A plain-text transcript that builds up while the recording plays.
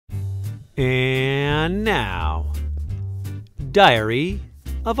And now, Diary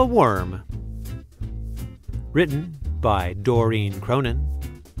of a Worm. Written by Doreen Cronin.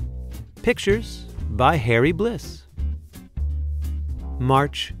 Pictures by Harry Bliss.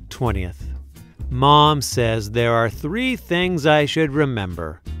 March 20th. Mom says there are 3 things I should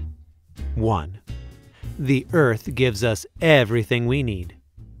remember. 1. The earth gives us everything we need.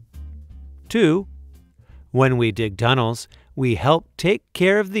 2. When we dig tunnels, we help take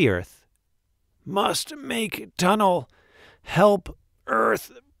care of the earth. Must make tunnel. Help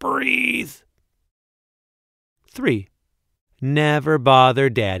earth breathe. 3. Never bother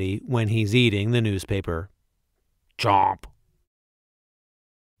Daddy when he's eating the newspaper. Chomp.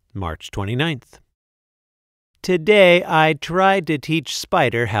 March 29th. Today I tried to teach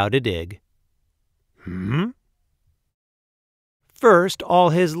Spider how to dig. First,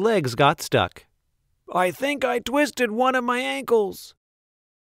 all his legs got stuck. I think I twisted one of my ankles.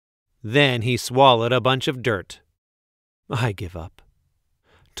 Then he swallowed a bunch of dirt. I give up.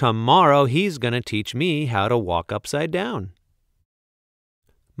 Tomorrow he's going to teach me how to walk upside down.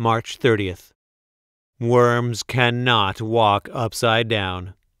 March 30th. Worms cannot walk upside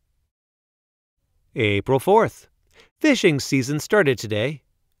down. April 4th. Fishing season started today.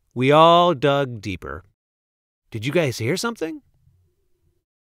 We all dug deeper. Did you guys hear something?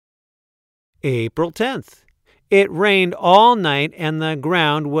 April 10th. It rained all night and the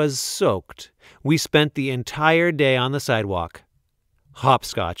ground was soaked. We spent the entire day on the sidewalk.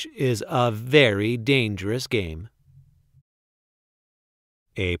 Hopscotch is a very dangerous game.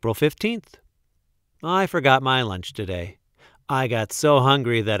 April 15th. I forgot my lunch today. I got so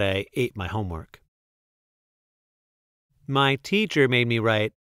hungry that I ate my homework. My teacher made me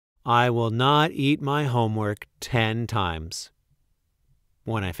write, I will not eat my homework 10 times.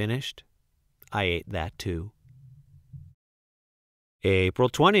 When I finished, I ate that too. April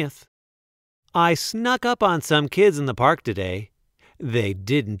 20th. I snuck up on some kids in the park today. They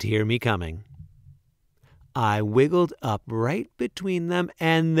didn't hear me coming. I wiggled up right between them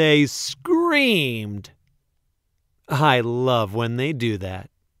and they screamed. I love when they do that.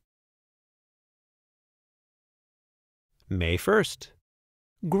 May 1st.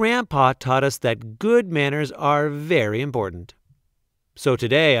 Grandpa taught us that good manners are very important. So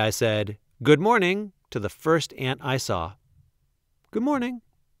today I said, "Good morning," to the first ant I saw. Good morning.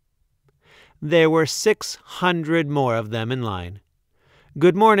 There were 600 more of them in line.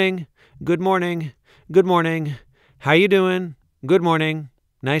 Good morning, good morning, good morning. How you doing? Good morning.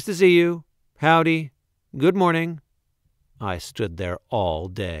 Nice to see you. Howdy. Good morning. I stood there all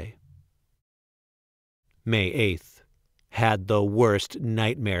day. May 8th. Had the worst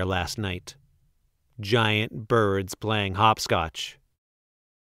nightmare last night. Giant birds playing hopscotch.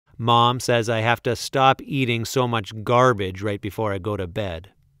 Mom says I have to stop eating so much garbage right before I go to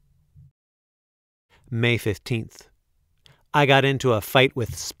bed. May 15th. I got into a fight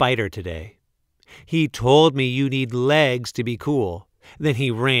with Spider today. He told me you need legs to be cool. Then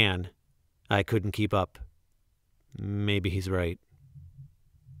he ran. I couldn't keep up. Maybe he's right.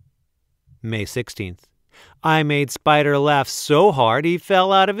 May 16th. I made Spider laugh so hard he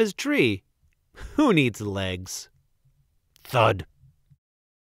fell out of his tree. Who needs legs? Thud.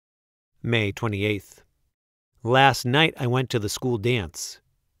 May 28th. Last night I went to the school dance.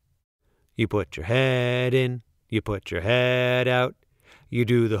 You put your head in, you put your head out, you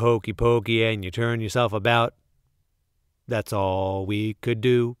do the hokey pokey and you turn yourself about. That's all we could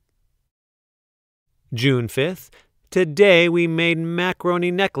do. June 5th. Today we made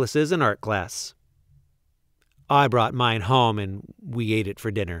macaroni necklaces in art class. I brought mine home and we ate it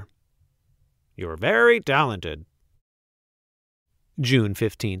for dinner. You're very talented. June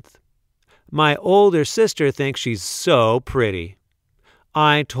 15th. My older sister thinks she's so pretty.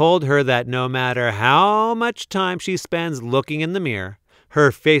 I told her that no matter how much time she spends looking in the mirror,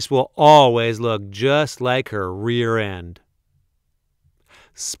 her face will always look just like her rear end.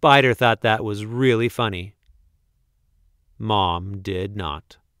 Spider thought that was really funny. Mom did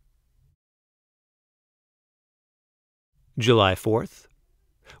not. July 4th.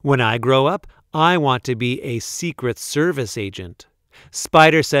 When I grow up, I want to be a Secret Service agent.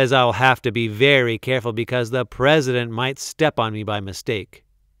 Spider says I'll have to be very careful because the president might step on me by mistake.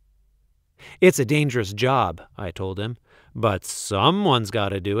 It's a dangerous job, I told him, but someone's got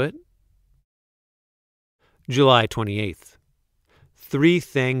to do it. July 28th. 3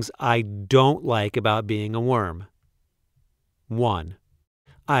 things I don't like about being a worm. 1.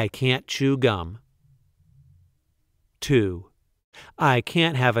 I can't chew gum. 2. I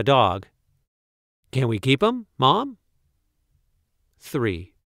can't have a dog. Can we keep him, Mom?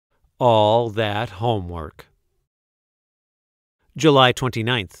 3. All that homework. July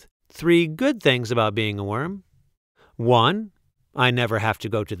 29th. 3 good things about being a worm. 1, I never have to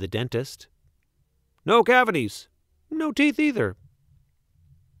go to the dentist. No cavities. No teeth either.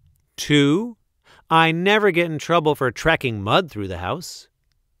 2, I never get in trouble for trekking mud through the house.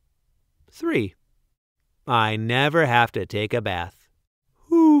 3, I never have to take a bath.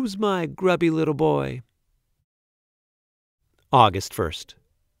 Who's my grubby little boy? August 1st.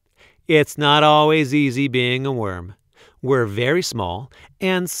 It's not always easy being a worm. We're very small,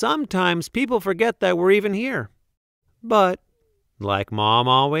 and sometimes people forget that we're even here. But, like Mom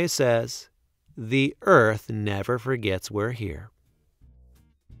always says, the earth never forgets we're here.